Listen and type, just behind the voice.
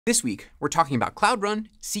This week, we're talking about Cloud Run,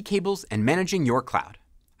 C cables, and managing your cloud.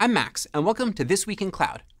 I'm Max, and welcome to This Week in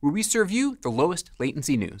Cloud, where we serve you the lowest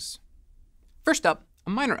latency news. First up, a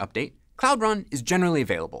minor update. Cloud Run is generally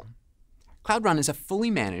available. Cloud Run is a fully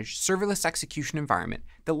managed serverless execution environment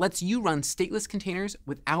that lets you run stateless containers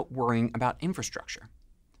without worrying about infrastructure.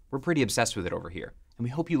 We're pretty obsessed with it over here, and we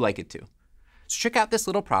hope you like it too. So check out this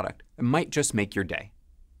little product that might just make your day.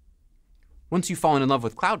 Once you've fallen in love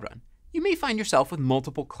with Cloud Run, you may find yourself with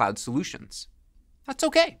multiple cloud solutions. That's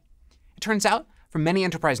okay. It turns out, for many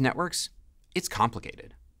enterprise networks, it's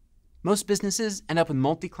complicated. Most businesses end up with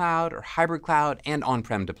multi-cloud or hybrid cloud and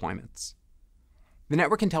on-prem deployments. The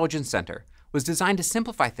Network Intelligence Center was designed to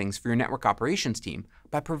simplify things for your network operations team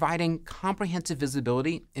by providing comprehensive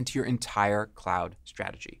visibility into your entire cloud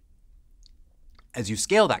strategy. As you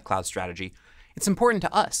scale that cloud strategy, it's important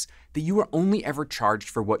to us that you are only ever charged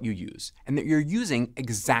for what you use and that you're using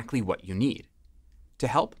exactly what you need. To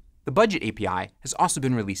help, the Budget API has also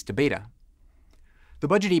been released to beta. The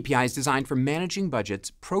Budget API is designed for managing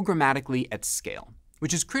budgets programmatically at scale,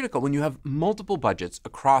 which is critical when you have multiple budgets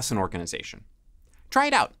across an organization. Try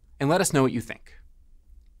it out and let us know what you think.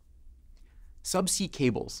 Subsea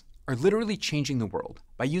cables are literally changing the world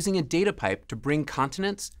by using a data pipe to bring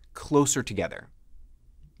continents closer together.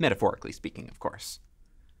 Metaphorically speaking, of course.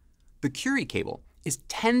 The Curie cable is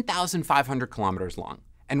 10,500 kilometers long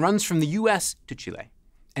and runs from the US to Chile.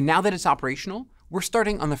 And now that it's operational, we're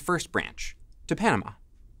starting on the first branch, to Panama.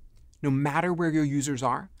 No matter where your users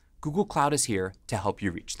are, Google Cloud is here to help you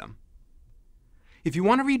reach them. If you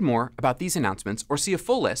want to read more about these announcements or see a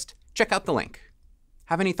full list, check out the link.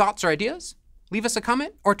 Have any thoughts or ideas? Leave us a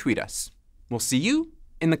comment or tweet us. We'll see you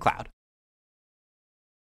in the cloud.